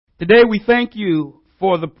Today we thank you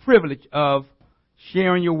for the privilege of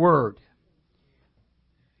sharing your word.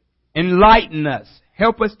 Enlighten us.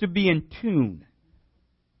 Help us to be in tune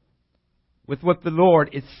with what the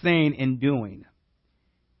Lord is saying and doing.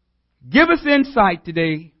 Give us insight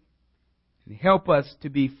today and help us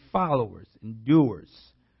to be followers and doers,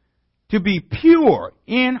 to be pure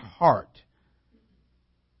in heart,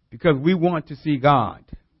 because we want to see God.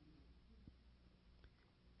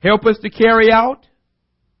 Help us to carry out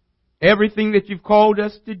everything that you've called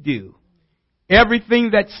us to do. Everything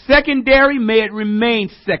that's secondary, may it remain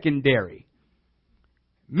secondary.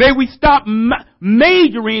 May we stop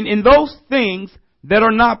majoring in those things that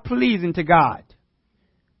are not pleasing to God.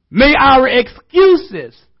 May our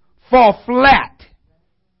excuses fall flat.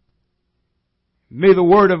 May the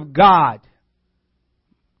Word of God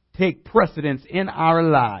take precedence in our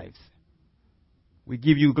lives. We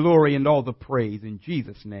give you glory and all the praise in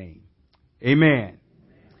Jesus' name. Amen.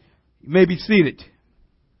 You may be seated.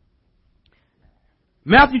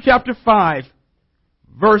 Matthew chapter 5,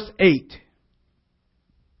 verse 8.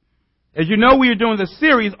 As you know, we are doing the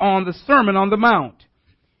series on the Sermon on the Mount.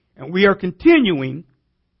 And we are continuing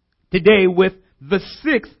today with the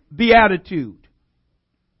sixth beatitude.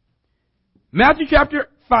 Matthew chapter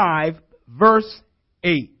 5, verse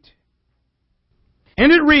 8.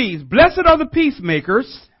 And it reads, "Blessed are the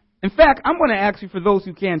peacemakers." In fact, I'm going to ask you, for those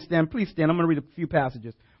who can stand, please stand. I'm going to read a few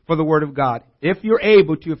passages for the Word of God. If you're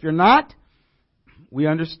able to. If you're not, we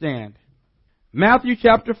understand. Matthew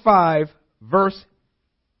chapter 5, verse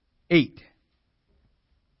 8.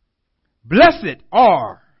 "Blessed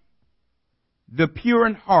are the pure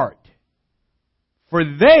in heart, for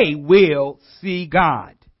they will see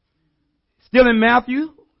God." Still in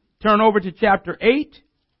Matthew, turn over to chapter 8,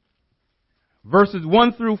 verses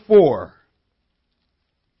 1 through 4.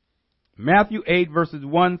 Matthew 8, verses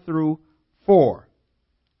 1 through 4.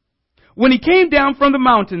 "When he came down from the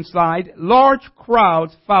mountainside, large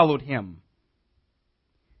crowds followed him.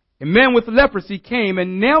 A man with leprosy came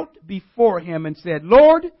and knelt before him and said,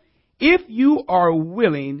 'Lord, if you are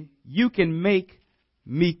willing, you can make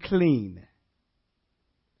me clean.'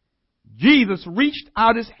 Jesus reached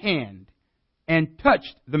out his hand and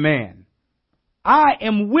touched the man. 'I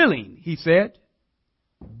am willing,' he said.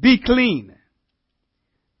 'Be clean.'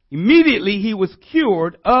 Immediately he was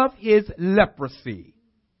cured of his leprosy.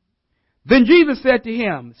 Then Jesus said to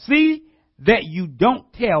him, 'See that you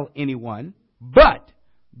don't tell anyone, but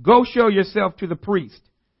go show yourself to the priest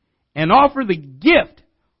and offer the gift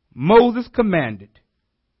Moses commanded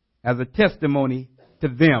as a testimony to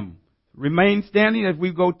them.'" Remain standing as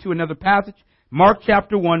we go to another passage. Mark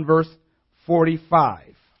chapter 1, verse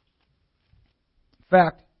 45. In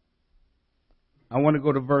fact, I want to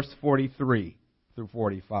go to verse 43 through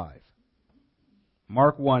 45.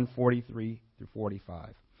 Mark 1, 43 through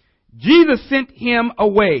 45. "Jesus sent him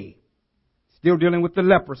away." Still dealing with the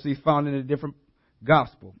leprosy found in a different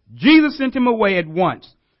gospel. "Jesus sent him away at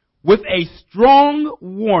once with a strong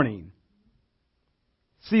warning.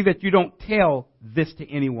 'See that you don't tell this to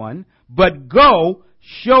anyone, but go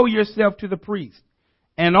show yourself to the priest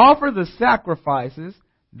and offer the sacrifices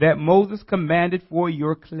that Moses commanded for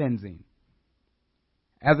your cleansing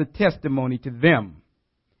as a testimony to them.'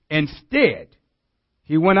 Instead,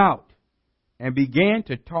 he went out and began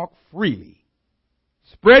to talk freely,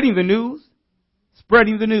 spreading the news.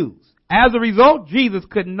 As a result, Jesus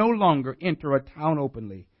could no longer enter a town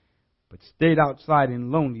openly, but stayed outside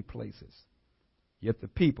in lonely places. Yet the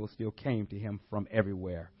people still came to him from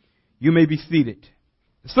everywhere." You may be seated.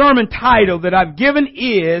 The sermon title that I've given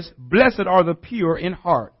is, "Blessed are the pure in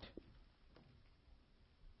heart."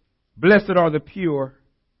 Blessed are the pure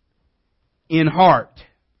in heart.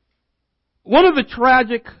 One of the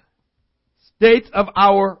tragic states of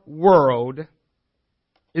our world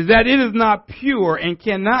is that it is not pure and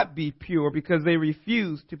cannot be pure because they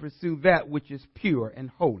refuse to pursue that which is pure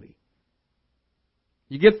and holy.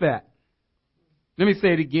 You get that? Let me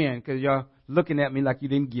say it again, because y'all looking at me like you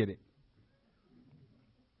didn't get it.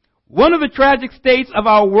 One of the tragic states of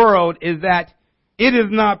our world is that it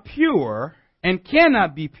is not pure and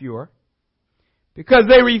cannot be pure because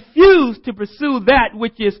they refuse to pursue that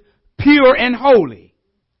which is pure and holy.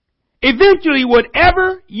 Eventually,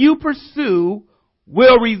 whatever you pursue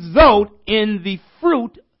will result in the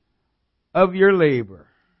fruit of your labor.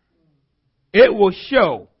 It will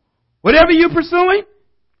show. Whatever you're pursuing,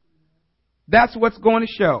 that's what's going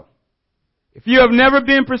to show. If you have never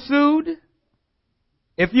been pursued,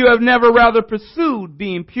 if you have never rather pursued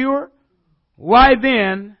being pure, why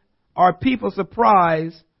then are people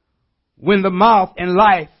surprised when the mouth and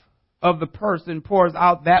life of the person pours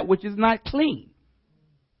out that which is not clean?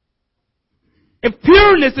 If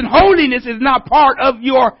pureness and holiness is not part of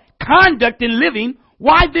your conduct in living,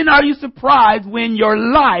 why then are you surprised when your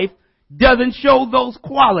life doesn't show those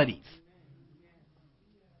qualities?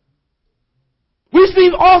 We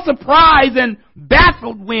seem all surprised and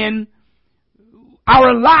baffled when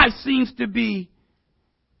our life seems to be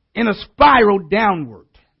in a spiral downward.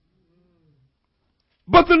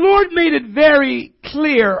 But the Lord made it very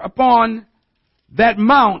clear upon that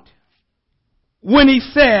mount when he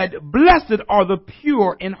said, "Blessed are the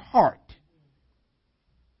pure in heart,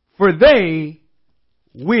 for they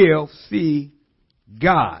will see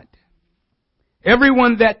God."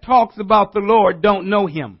 Everyone that talks about the Lord don't know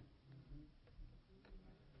him.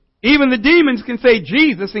 Even the demons can say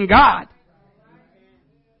Jesus and God.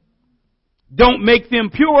 Don't make them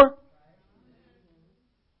pure.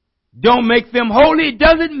 Don't make them holy. It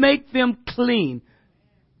doesn't make them clean.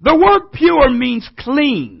 The word pure means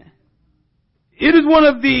clean. It is one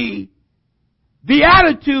of the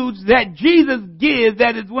attitudes that Jesus gives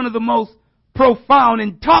that is one of the most profound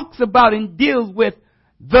and talks about and deals with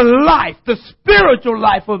the life, the spiritual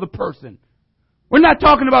life of the person. We're not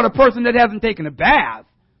talking about a person that hasn't taken a bath.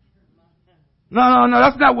 No,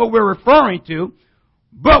 that's not what we're referring to.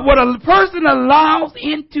 But what a person allows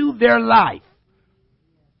into their life.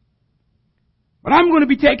 But I'm going to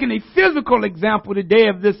be taking a physical example today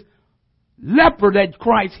of this leper that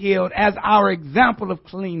Christ healed as our example of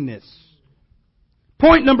cleanness.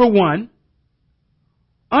 Point number 1,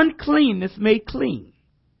 uncleanness made clean.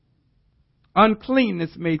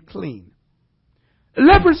 Uncleanness made clean.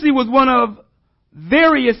 Leprosy was one of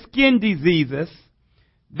various skin diseases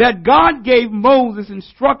that God gave Moses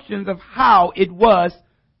instructions of how it was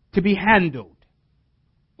to be handled.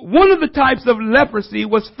 One of the types of leprosy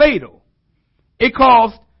was fatal. It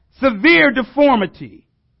caused severe deformity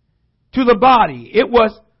to the body. It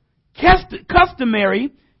was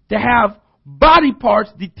customary to have body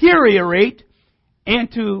parts deteriorate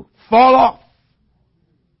and to fall off.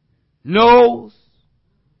 Nose,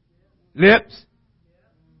 lips,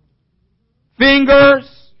 fingers,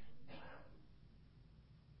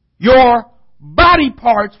 your body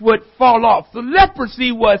parts would fall off. So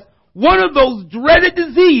leprosy was one of those dreaded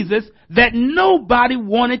diseases that nobody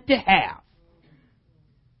wanted to have.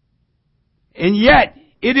 And yet,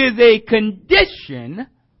 it is a condition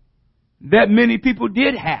that many people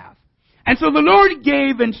did have. And so the Lord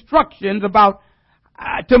gave instructions about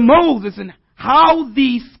to Moses and how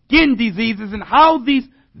these skin diseases and how these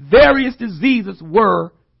various diseases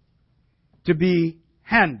were to be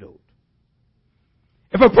handled.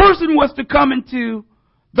 If a person was to come into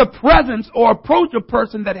the presence or approach a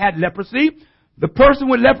person that had leprosy, the person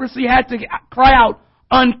with leprosy had to cry out,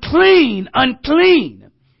 "Unclean,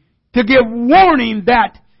 unclean," to give warning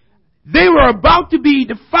that they were about to be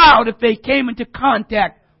defiled if they came into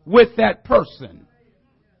contact with that person.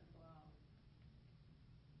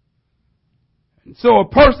 And so a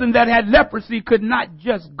person that had leprosy could not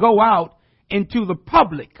just go out into the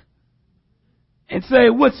public and say,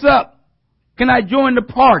 "What's up? Can I join the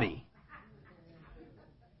party?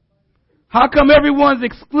 How come everyone's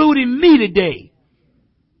excluding me today?"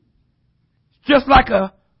 Just like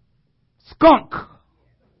a skunk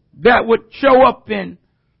that would show up and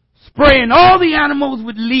spray and all the animals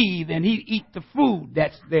would leave and he'd eat the food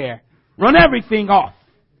that's there. Run everything off.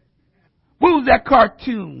 What was that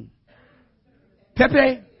cartoon?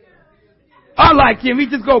 Pepe? I like him. He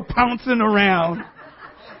just go pouncing around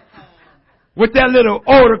with that little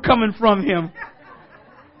odor coming from him.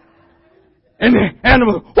 And the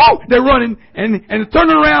animals, whoa, they're running and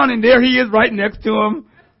turning around and there he is right next to him.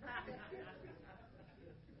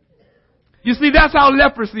 You see, that's how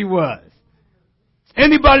leprosy was.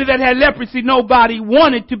 Anybody that had leprosy, nobody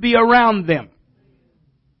wanted to be around them.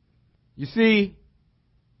 You see,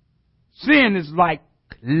 sin is like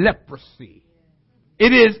leprosy.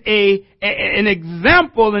 It is an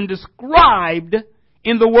example and described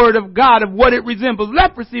in the Word of God of what it resembles.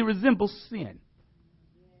 Leprosy resembles sin.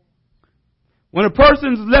 When a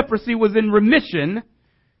person's leprosy was in remission,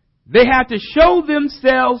 they had to show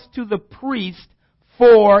themselves to the priest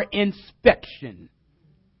for inspection.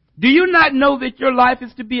 Do you not know that your life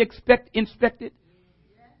is to be inspected?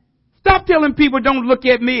 Stop telling people, "Don't look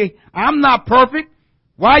at me. I'm not perfect.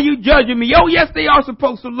 Why are you judging me?" Oh, yes, they are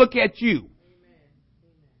supposed to look at you.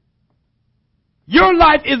 Your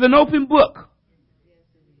life is an open book.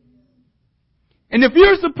 And if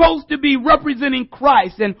you're supposed to be representing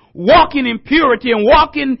Christ and walking in purity and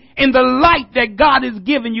walking in the light that God has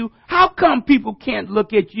given you, how come people can't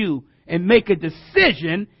look at you and make a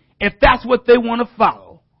decision if that's what they want to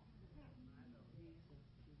follow?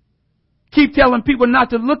 Keep telling people not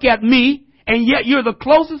to look at me and yet you're the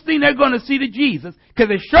closest thing they're going to see to Jesus, because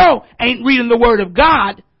they sure ain't reading the Word of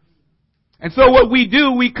God. And so what we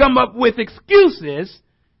do, we come up with excuses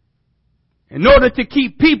in order to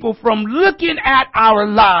keep people from looking at our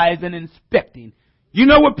lives and inspecting. You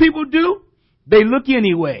know what people do? They look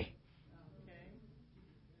anyway.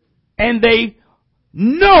 And they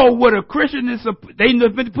know what a Christian is. They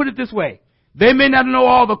put it this way. They may not know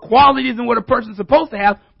all the qualities and what a person's supposed to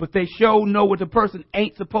have, but they sure know what the person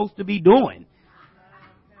ain't supposed to be doing.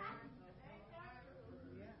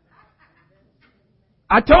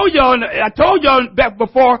 I told y'all back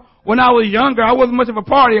before, when I was younger, I wasn't much of a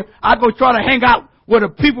partier. I'd go try to hang out where the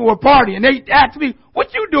people were partying. And they asked me,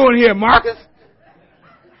 "What you doing here, Marcus?"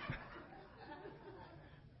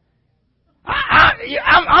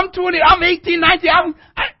 I'm 20, I'm 18, 19.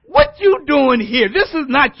 What you doing here? This is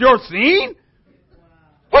not your scene.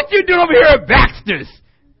 What you doing over here at Baxter's?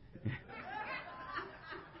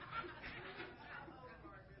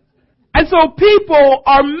 And so people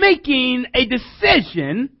are making a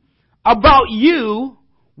decision about you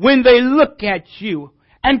when they look at you.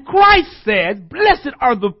 And Christ says, "Blessed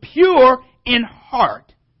are the pure in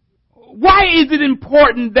heart." Why is it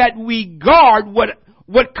important that we guard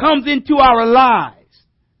what comes into our lives?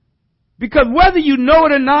 Because whether you know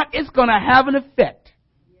it or not, it's going to have an effect.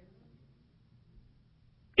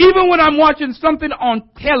 Even when I'm watching something on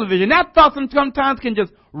television, that thought sometimes can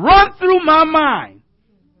just run through my mind.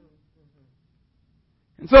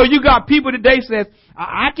 And so you got people today says,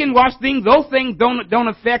 "I can watch things, those things don't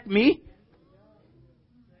affect me."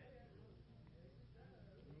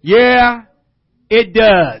 Yeah, it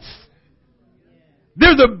does.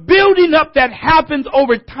 There's a building up that happens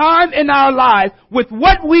over time in our lives with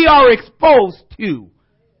what we are exposed to.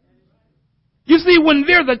 You see, when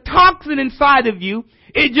there's a toxin inside of you,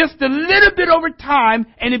 it just a little bit over time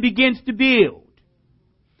and it begins to build.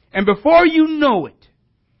 And before you know it,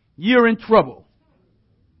 you're in trouble.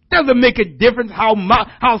 Doesn't make a difference how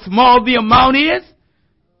small the amount is.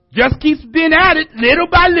 Just keeps being added little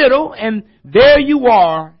by little, and there you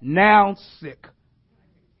are, now sick.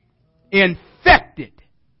 Infected.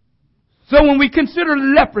 So when we consider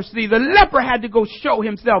leprosy, the leper had to go show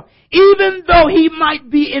himself. Even though he might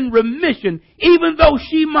be in remission, even though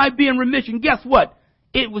she might be in remission, guess what?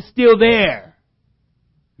 It was still there.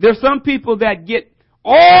 There's some people that get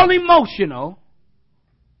all emotional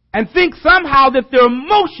and think somehow that their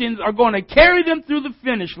emotions are going to carry them through the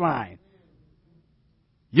finish line.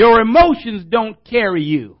 Your emotions don't carry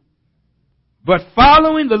you. But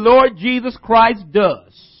following the Lord Jesus Christ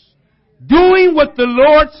does. Doing what the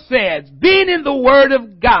Lord says. Being in the Word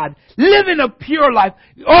of God. Living a pure life.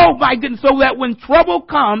 Oh my goodness. So that when trouble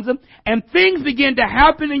comes and things begin to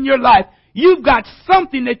happen in your life, you've got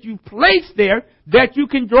something that you placed there that you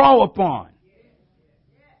can draw upon.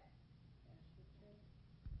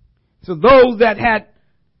 So those that had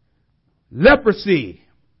leprosy,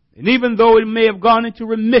 and even though it may have gone into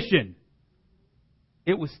remission,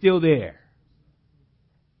 it was still there.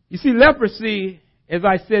 You see, leprosy, as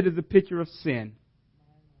I said, is a picture of sin.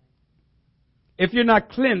 If you're not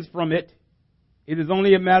cleansed from it, it is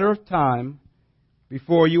only a matter of time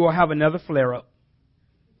before you will have another flare-up.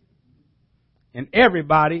 And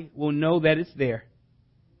everybody will know that it's there.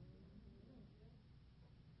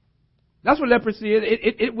 That's what leprosy is.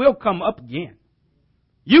 It will come up again.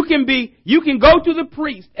 You can go to the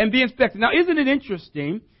priest and be inspected. Now, isn't it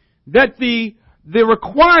interesting that the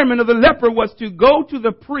requirement of the leper was to go to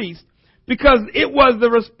the priest because it was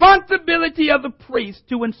the responsibility of the priest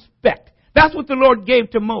to inspect. That's what the Lord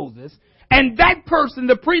gave to Moses. And that person,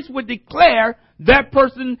 the priest would declare that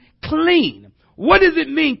person clean. What does it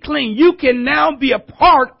mean, clean? You can now be a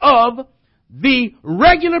part of the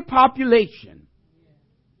regular population.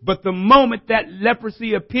 But the moment that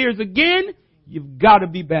leprosy appears again, you've got to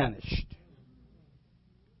be banished.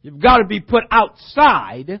 You've got to be put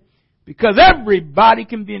outside because everybody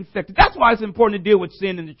can be infected. That's why it's important to deal with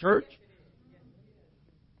sin in the church.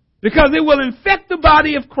 Because it will infect the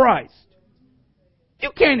body of Christ. You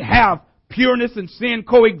can't have pureness and sin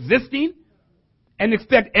coexisting and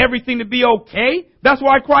expect everything to be okay. That's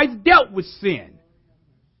why Christ dealt with sin.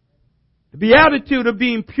 The beatitude of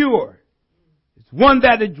being pure. One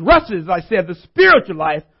that addresses, I said, the spiritual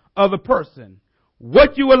life of a person.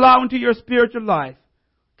 What you allow into your spiritual life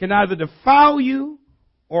can either defile you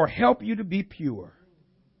or help you to be pure.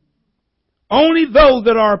 Only those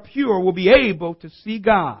that are pure will be able to see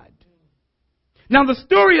God. Now the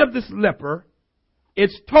story of this leper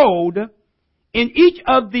is told in each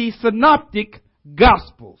of the synoptic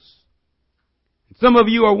gospels. Some of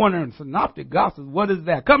you are wondering, synoptic gospels, what is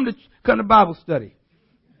that? Come to Bible study.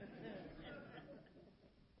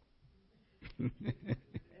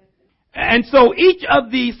 And so each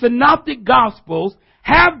of the synoptic gospels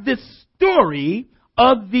have this story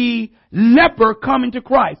of the leper coming to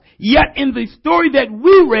Christ. Yet in the story that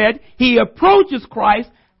we read, he approaches Christ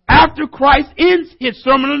after Christ ends his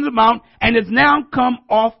Sermon on the Mount and has now come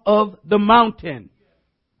off of the mountain.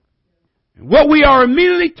 What we are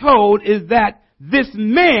immediately told is that this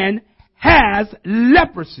man has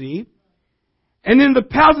leprosy. And in the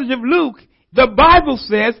passage of Luke, the Bible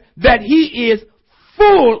says that he is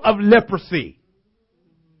full of leprosy.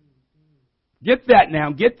 Get that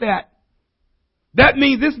now, get that. That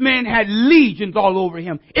means this man had legions all over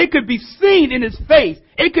him. It could be seen in his face.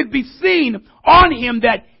 It could be seen on him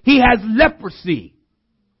that he has leprosy.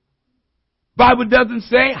 Bible doesn't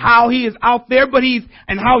say how he is out there,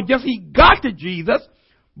 and how just he got to Jesus,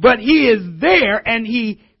 but he is there and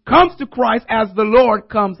he comes to Christ as the Lord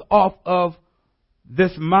comes off of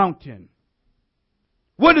this mountain.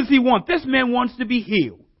 What does he want? This man wants to be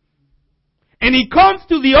healed. And he comes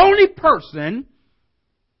to the only person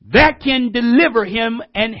that can deliver him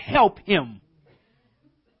and help him.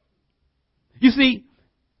 You see,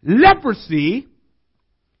 leprosy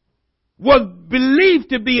was believed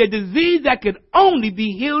to be a disease that could only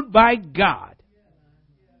be healed by God.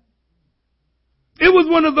 It was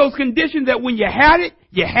one of those conditions that when you had it,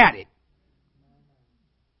 you had it.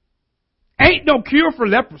 Ain't no cure for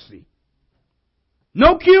leprosy.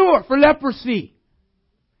 No cure for leprosy.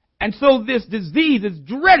 And so this disease is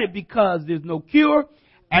dreaded because there's no cure.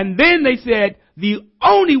 And then they said the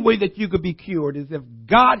only way that you could be cured is if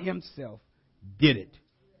God himself did it.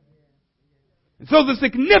 And so the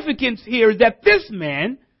significance here is that this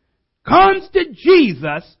man comes to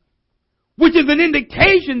Jesus, which is an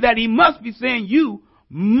indication that he must be saying, you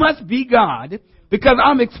must be God, because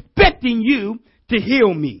I'm expecting you to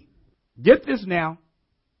heal me. Get this now.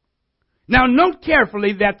 Now note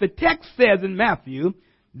carefully that the text says in Matthew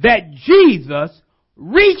that Jesus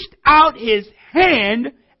reached out his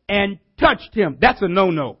hand and touched him. That's a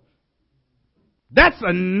no-no. That's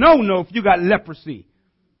a no-no if you got leprosy.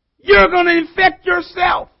 You're going to infect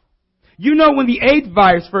yourself. You know, when the AIDS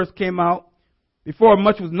virus first came out, before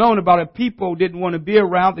much was known about it, people didn't want to be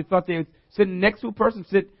around. They thought they were sitting next to a person,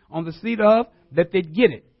 sit on the seat of, that they'd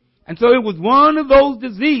get it. And so it was one of those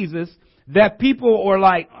diseases that people were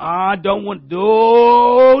like, no,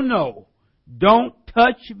 don't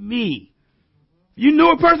touch me. You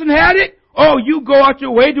knew a person had it? Oh, you go out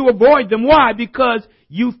your way to avoid them. Why? Because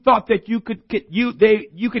you thought that you could get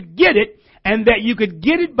it, and that you could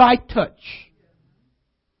get it by touch.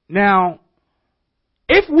 Now,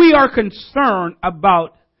 if we are concerned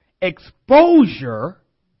about exposure,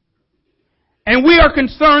 and we are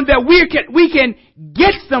concerned that we can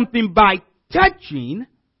get something by touching,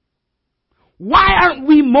 why aren't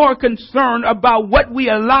we more concerned about what we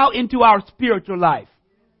allow into our spiritual life?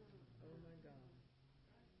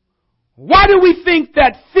 Why do we think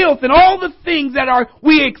that filth and all the things that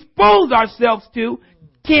we expose ourselves to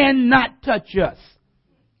cannot touch us?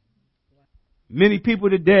 Many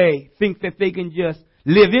people today think that they can just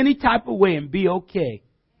live any type of way and be okay.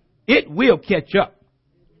 It will catch up.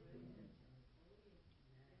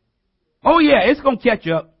 Oh yeah, it's going to catch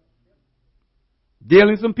up.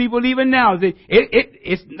 Dealing with some people even now,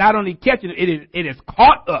 it's not only catching, it is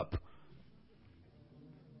caught up.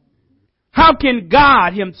 How can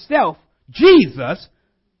God himself, Jesus,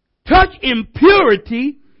 touch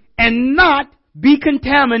impurity and not be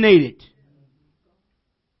contaminated?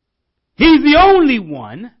 He's the only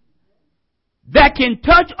one that can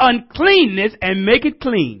touch uncleanness and make it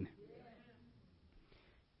clean.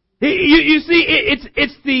 You see,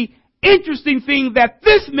 it's the interesting thing that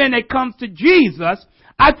this man that comes to Jesus,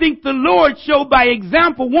 I think the Lord showed by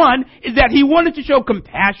example, one, is that he wanted to show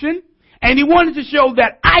compassion, and he wanted to show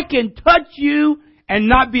that I can touch you and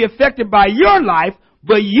not be affected by your life,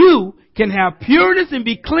 but you can have pureness and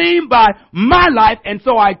be clean by my life, and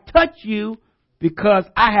so I touch you because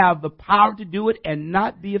I have the power to do it and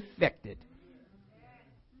not be affected.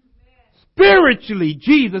 Spiritually,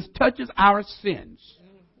 Jesus touches our sins.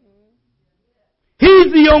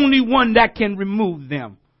 He's the only one that can remove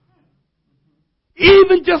them.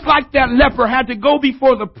 Even just like that leper had to go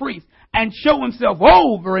before the priest and show himself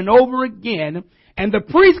over and over again, and the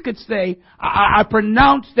priest could say, I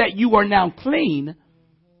pronounce that you are now clean.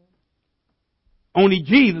 Only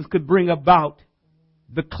Jesus could bring about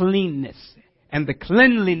the cleanness and the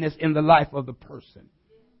cleanliness in the life of the person.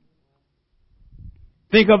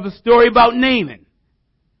 Think of the story about Naaman,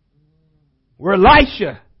 where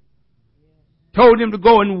Elisha told him to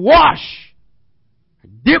go and wash,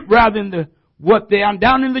 dip rather than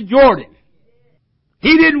down in the Jordan.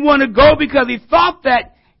 He didn't want to go because he thought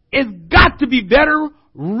that It's got to be better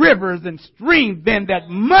rivers and streams than that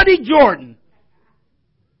muddy Jordan.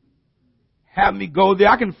 Have me go there.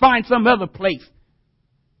 I can find some other place.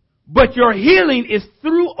 But your healing is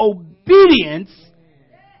through obedience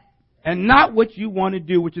and not what you want to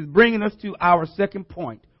do, which is bringing us to our second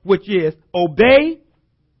point, which is obey,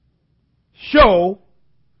 show,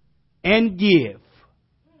 and give.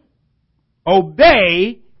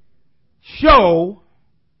 Obey, show,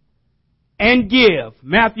 and give.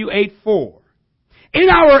 Matthew 8:4. In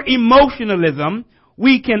our emotionalism,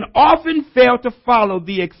 we can often fail to follow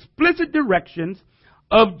the explicit directions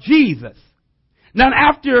of Jesus. Now,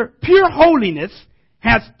 after pure holiness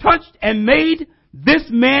has touched and made this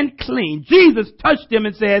man clean, Jesus touched him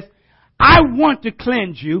and says, I want to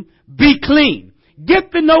cleanse you. Be clean.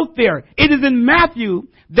 Get the note there. It is in Matthew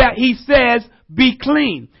that he says, be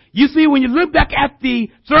clean. You see, when you look back at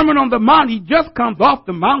the Sermon on the Mount, he just comes off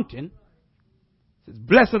the mountain. He says,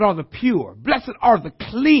 blessed are the pure. Blessed are the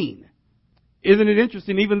clean. Isn't it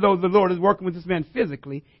interesting? Even though the Lord is working with this man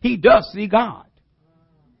physically, he does see God.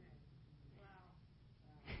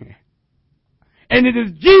 And it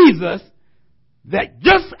is Jesus that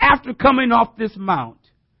just after coming off this mount,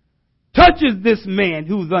 touches this man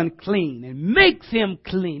who's unclean and makes him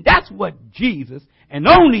clean. That's what Jesus and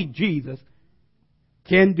only Jesus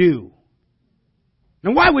can do.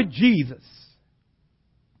 Now, why would Jesus?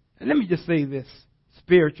 And let me just say this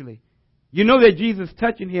spiritually. You know that Jesus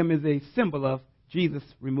touching him is a symbol of Jesus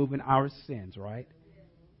removing our sins, right?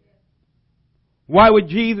 Why would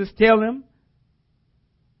Jesus tell him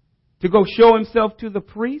to go show himself to the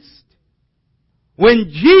priest?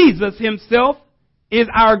 When Jesus himself is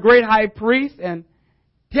our great high priest, and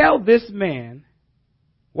tell this man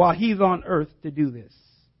while he's on earth to do this.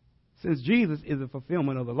 Since Jesus is a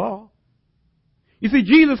fulfillment of the law. You see,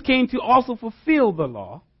 Jesus came to also fulfill the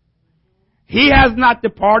law. He has not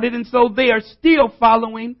departed, and so they are still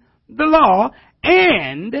following the law.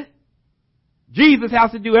 And Jesus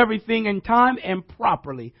has to do everything in time and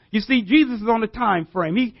properly. You see, Jesus is on a time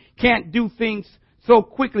frame. He can't do things so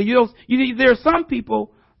quickly. There are some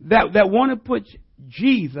people that want to put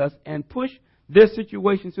Jesus and push their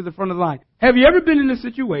situations to the front of the line. Have you ever been in a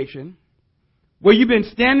situation where you've been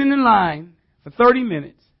standing in line for 30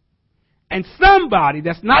 minutes and somebody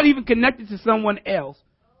that's not even connected to someone else,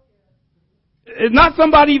 it's not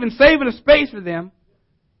somebody even saving a space for them,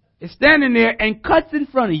 is standing there and cuts in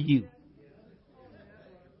front of you,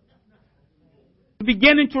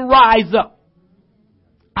 beginning to rise up?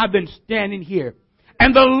 I've been standing here.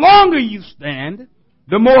 And the longer you stand,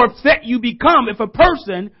 the more upset you become if a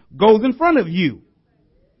person goes in front of you.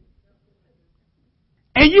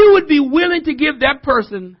 And you would be willing to give that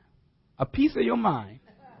person a piece of your mind.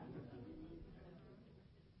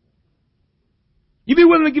 You'd be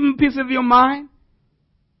willing to give them a piece of your mind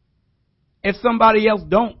if somebody else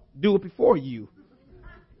don't do it before you.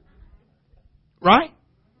 Right?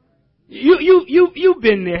 You've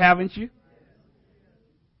been there, haven't you?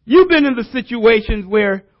 You've been in the situations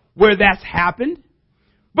where that's happened.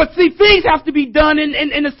 But see, things have to be done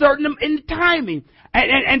in a certain in timing.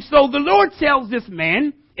 And so the Lord tells this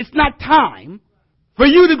man, it's not time for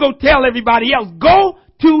you to go tell everybody else. Go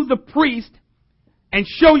to the priest and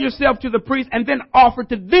show yourself to the priest and then offer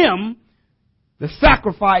to them the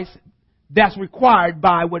sacrifice that's required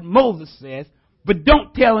by what Moses says. But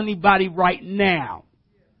don't tell anybody right now.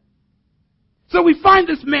 So we find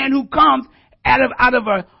this man who comes out of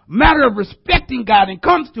a matter of respecting God and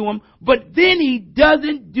comes to him, but then he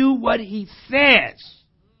doesn't do what he says.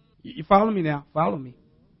 You follow me now? Follow me.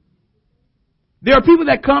 There are people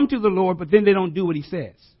that come to the Lord, but then they don't do what he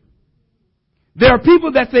says. There are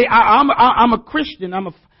people that say, I'm a Christian,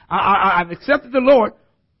 I've accepted the Lord,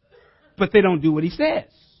 but they don't do what he says.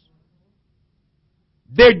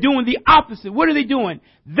 They're doing the opposite. What are they doing?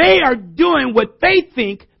 They are doing what they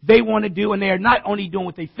think they want to do, and they are not only doing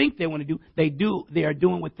what they think they want to do, they are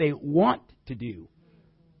doing what they want to do.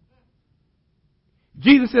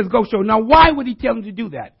 Jesus says, go show. Now, why would he tell them to do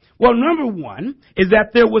that? Well, number one is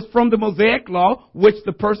that there was from the Mosaic law, which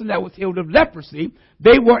the person that was healed of leprosy,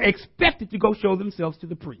 they were expected to go show themselves to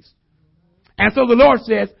the priest. And so the Lord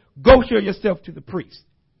says, go show yourself to the priest.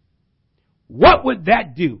 What would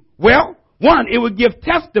that do? Well, one, it would give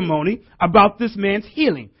testimony about this man's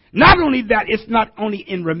healing. Not only that, it's not only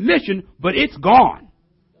in remission, but it's gone.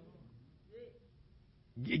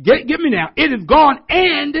 Get me now. It is gone,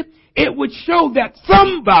 and it would show that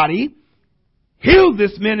somebody healed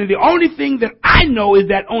this man, and the only thing that I know is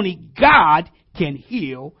that only God can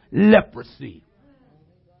heal leprosy.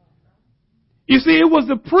 You see, it was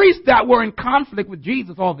the priests that were in conflict with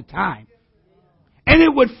Jesus all the time. And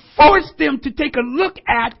it would force them to take a look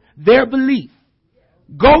at their belief.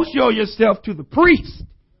 Go show yourself to the priest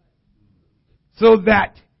so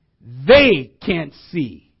that they can't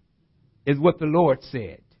see, is what the Lord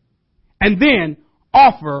said. And then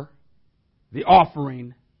offer the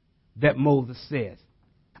offering that Moses says.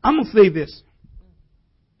 I'm going to say this.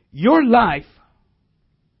 Your life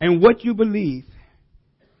and what you believe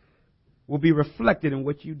will be reflected in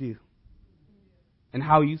what you do and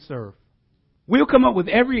how you serve. We'll come up with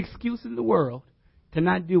every excuse in the world to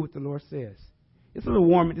not do what the Lord says. It's a little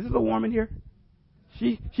warm. Is it a little warm in here?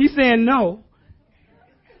 She's saying no.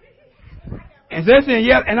 And they're saying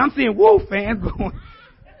yes. And I'm seeing woo fans going.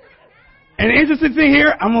 And the interesting thing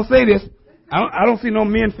here, I'm going to say this. I don't see no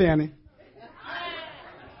men fanning.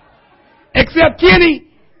 Except Kenny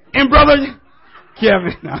and Brother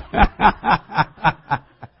Kevin.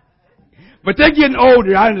 But they're getting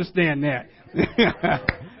older. I understand that.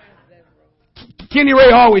 Kenny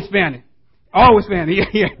Ray always fanning. Always fanning.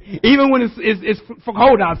 Even when it's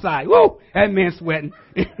cold outside. Woo! That man's sweating.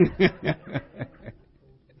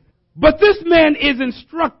 But this man is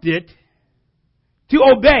instructed to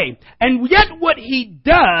obey. And yet what he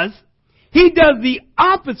does the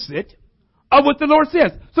opposite of what the Lord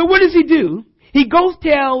says. So what does he do? He goes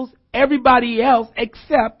tells everybody else,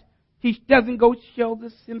 except he doesn't go show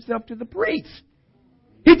himself to the priest.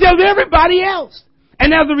 He tells everybody else.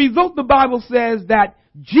 And as a result, the Bible says that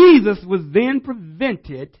Jesus was then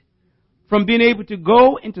prevented from being able to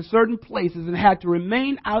go into certain places and had to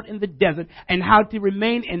remain out in the desert and had to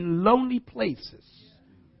remain in lonely places.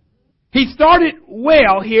 He started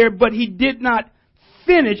well here, but he did not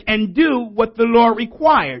finish and do what the Lord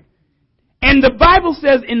required. And the Bible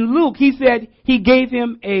says in Luke, he said he gave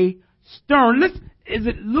him a stern. Is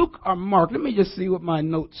it Luke or Mark? Let me just see what my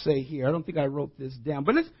notes say here. I don't think I wrote this down.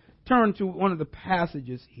 But let's turn to one of the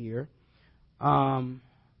passages here.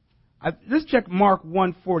 Let's check Mark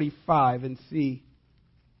 1:45 and see.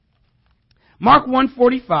 Mark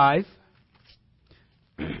 1:45.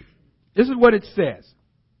 This is what it says.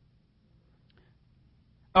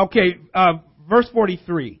 Okay, verse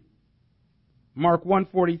 43. Mark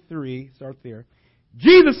 1:43. Start there.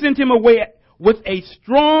 Jesus sent him away with a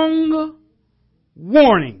strong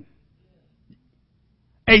warning.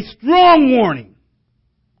 A strong warning.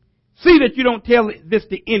 See that you don't tell this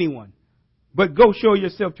to anyone, but go show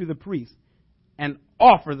yourself to the priest and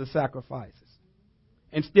offer the sacrifices.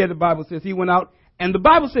 Instead, the Bible says he went out, and the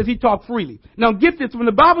Bible says he talked freely. Now get this, when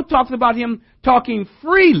the Bible talks about him talking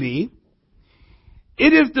freely,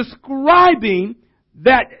 it is describing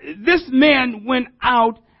that this man went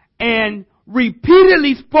out and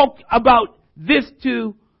repeatedly spoke about this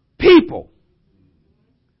to people.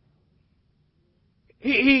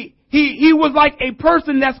 He was like a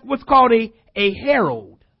person that's what's called a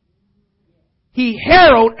herald. He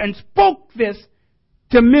heralded and spoke this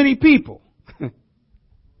to many people.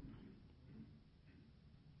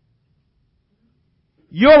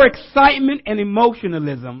 Your excitement and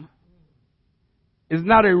emotionalism is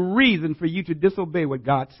not a reason for you to disobey what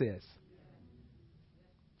God says.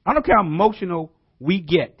 I don't care how emotional we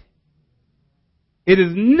get. It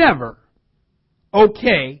is never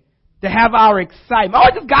okay to have our excitement. Oh,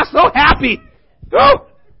 I just got so happy. Oh.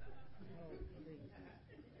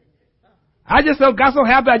 I just got so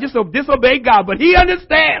happy I just disobeyed God. But he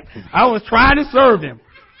understands. I was trying to serve him.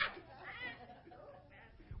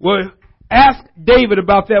 Well, ask David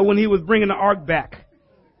about that when he was bringing the ark back.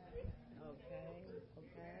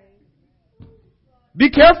 Be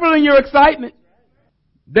careful in your excitement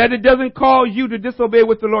that it doesn't cause you to disobey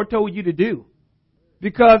what the Lord told you to do.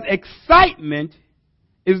 Because excitement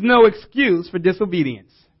is no excuse for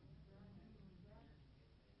disobedience.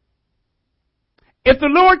 If the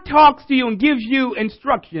Lord talks to you and gives you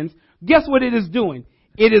instructions, guess what it is doing?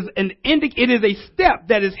 It is a step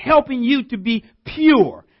that is helping you to be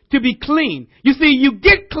pure, to be clean. You see, you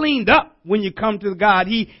get cleaned up when you come to God.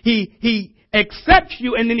 He accepts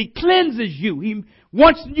you and then he cleanses you. He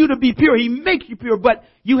wants you to be pure. He makes you pure, but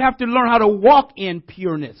you have to learn how to walk in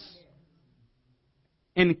pureness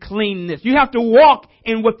and cleanness. You have to walk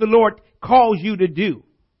in what the Lord calls you to do.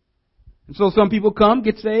 And so some people come,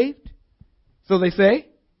 get saved, so they say,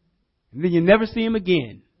 and then you never see them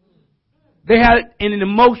again. They had an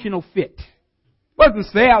emotional fit. It wasn't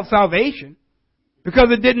salvation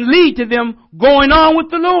because it didn't lead to them going on with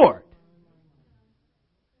the Lord.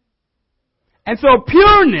 And so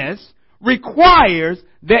pureness requires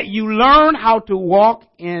that you learn how to walk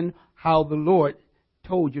in how the Lord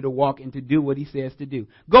told you to walk and to do what he says to do.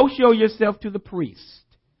 Go show yourself to the priest.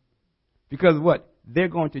 Because what? They're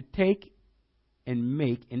going to take and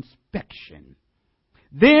make inspection.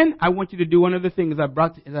 Then I want you to do one other thing as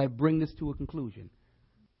I bring this to a conclusion.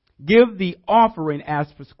 Give the offering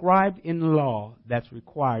as prescribed in the law that's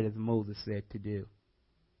required, as Moses said to do.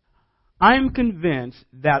 I'm convinced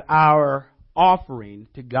that our offering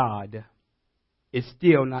to God is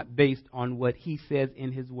still not based on what He says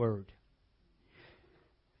in His Word.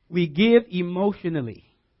 We give emotionally,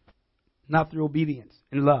 not through obedience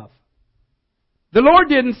and love. The Lord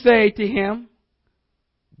didn't say to him,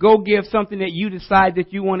 go give something that you decide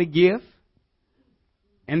that you want to give,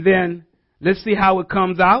 and then let's see how it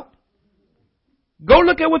comes out. Go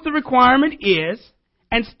look at what the requirement is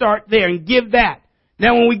and start there and give that.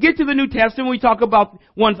 Now, when we get to the New Testament, we talk about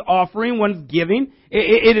one's offering, one's giving.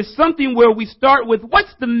 It is something where we start with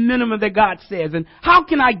what's the minimum that God says, and how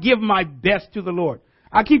can I give my best to the Lord?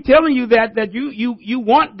 I keep telling you that you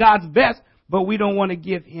want God's best, but we don't want to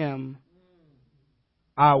give Him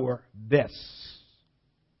our best.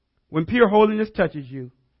 When pure holiness touches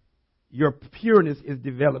you, your pureness is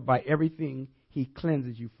developed by everything He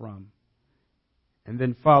cleanses you from, and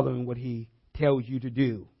then following what He tells you to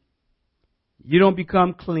do. You don't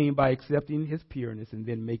become clean by accepting His pureness and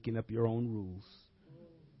then making up your own rules.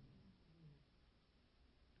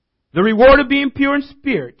 The reward of being pure in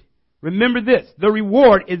spirit, remember this, the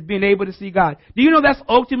reward is being able to see God. Do you know that's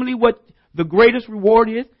ultimately what the greatest reward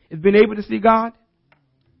is being able to see God?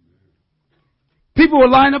 People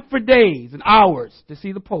will line up for days and hours to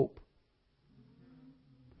see the Pope.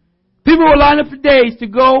 People will line up for days to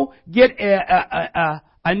go get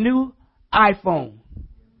a new iPhone,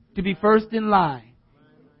 to be first in line.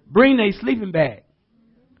 Bring a sleeping bag.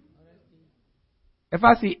 If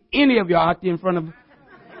I see any of y'all out there in front of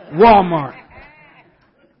Walmart,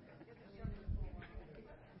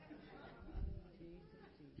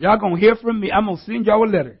 y'all gonna hear from me. I'm gonna send y'all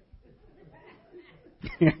a letter.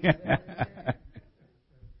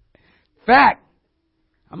 Fact,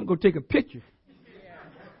 I'm gonna go take a picture.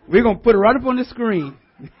 We're gonna put it right up on the screen.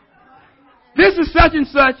 This is such and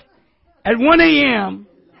such at 1 a.m.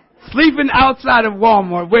 sleeping outside of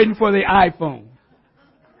Walmart waiting for the iPhone.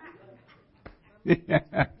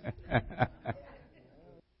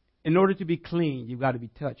 In order to be clean, you've got to be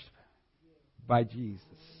touched by Jesus.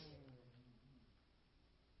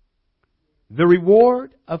 The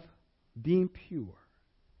reward of being pure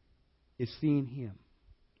is seeing Him.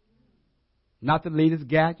 Not the latest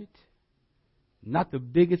gadget, not the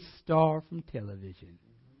biggest star from television.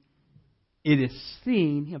 It is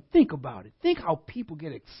seeing Him. Think about it. Think how people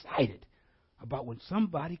get excited about when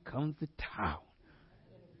somebody comes to town.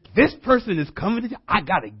 This person is coming to town. I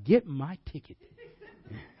got to get my ticket.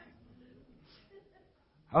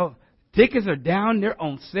 Oh, tickets are down there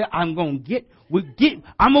on sale. I'm going to give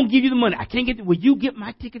you the money. I can't get it. Will you get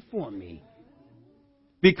my ticket for me?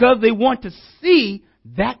 Because they want to see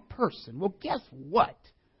that person. Well, guess what?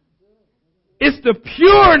 It's the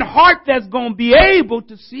pure in heart that's going to be able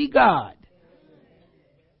to see God.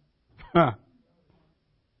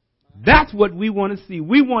 That's what we want to see.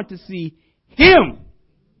 We want to see Him.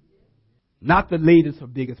 Not the latest or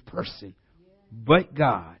biggest person, but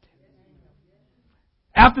God.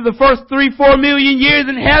 After the first 3-4 million years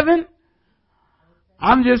in heaven,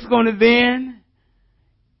 I'm just going to then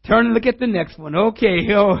turn and look at the next one. Okay,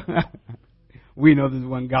 we know there's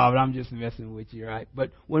one God, but I'm just messing with you, right?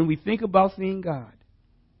 But when we think about seeing God,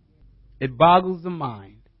 it boggles the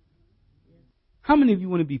mind. How many of you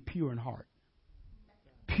want to be pure in heart?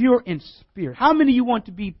 Pure in spirit. How many of you want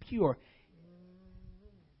to be pure?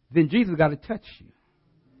 Then Jesus got to touch you.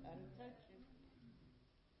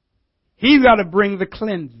 He's got to bring the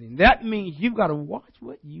cleansing. That means you've got to watch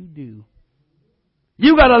what you do.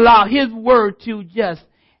 You've got to allow His word to just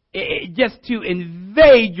to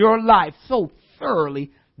invade your life so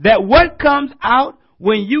thoroughly that what comes out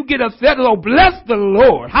when you get upset, oh, bless the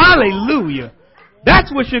Lord. Hallelujah.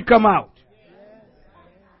 That's what should come out.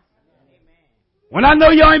 When I know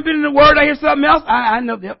y'all ain't been in the Word, I hear something else. I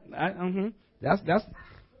know. Yep,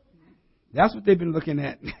 that's what they've been looking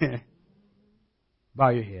at. Bow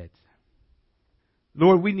your heads.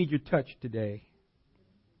 Lord, we need your touch today.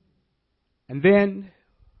 And then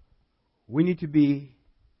we need to be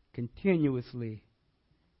continuously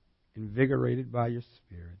invigorated by your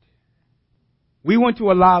Spirit. We want to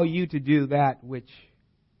allow you to do that which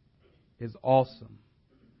is awesome.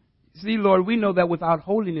 See, Lord, we know that without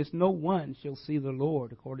holiness, no one shall see the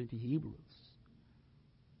Lord, according to Hebrews.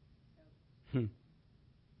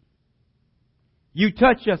 You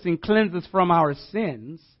touch us and cleanse us from our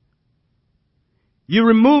sins. You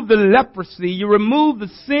remove the leprosy. You remove the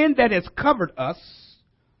sin that has covered us,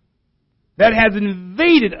 that has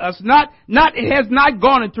invaded us. It has not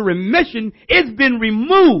gone into remission. It's been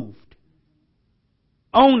removed.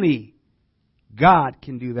 Only God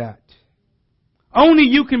can do that. Only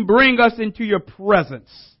you can bring us into your presence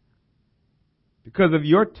because of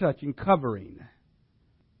your touch and covering.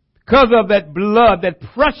 Because of that blood, that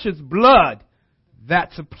precious blood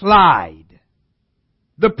that's applied.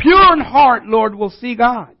 The pure in heart, Lord, will see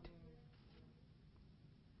God.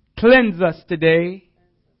 Cleanse us today.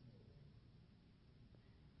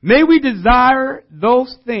 May we desire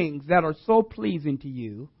those things that are so pleasing to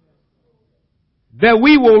you, that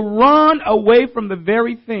we will run away from the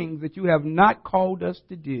very things that you have not called us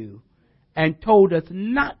to do and told us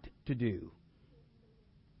not to do.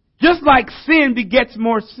 Just like sin begets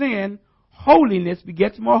more sin, holiness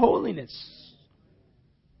begets more holiness.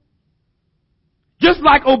 Just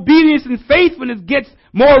like obedience and faithfulness gets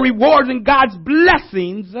more rewards and God's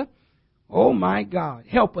blessings, oh my God,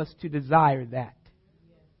 help us to desire that.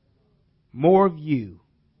 More of you.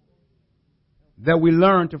 That we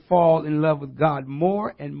learn to fall in love with God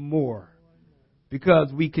more and more.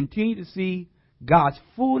 Because we continue to see God's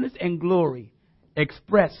fullness and glory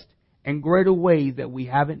expressed in greater ways that we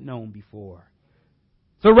haven't known before.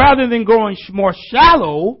 So rather than growing more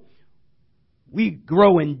shallow, we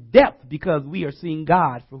grow in depth because we are seeing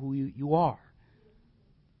God for who you are.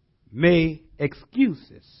 May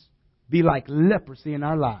excuses be like leprosy in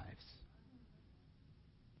our lives.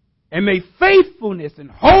 And may faithfulness and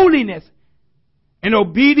holiness and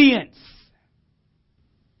obedience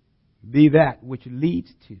be that which leads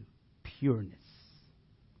to pureness.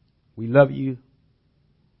 We love you.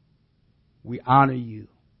 We honor you.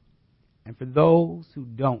 And for those who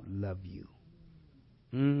don't love you,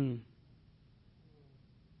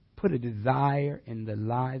 put a desire in the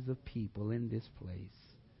lives of people in this place.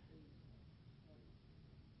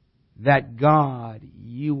 That God,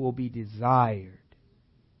 you will be desired.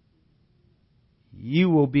 You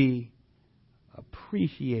will be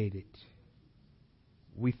appreciated.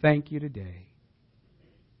 We thank you today.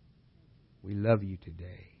 We love you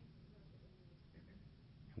today.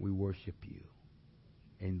 We worship you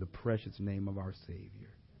in the precious name of our Savior,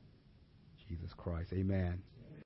 Jesus Christ. Amen.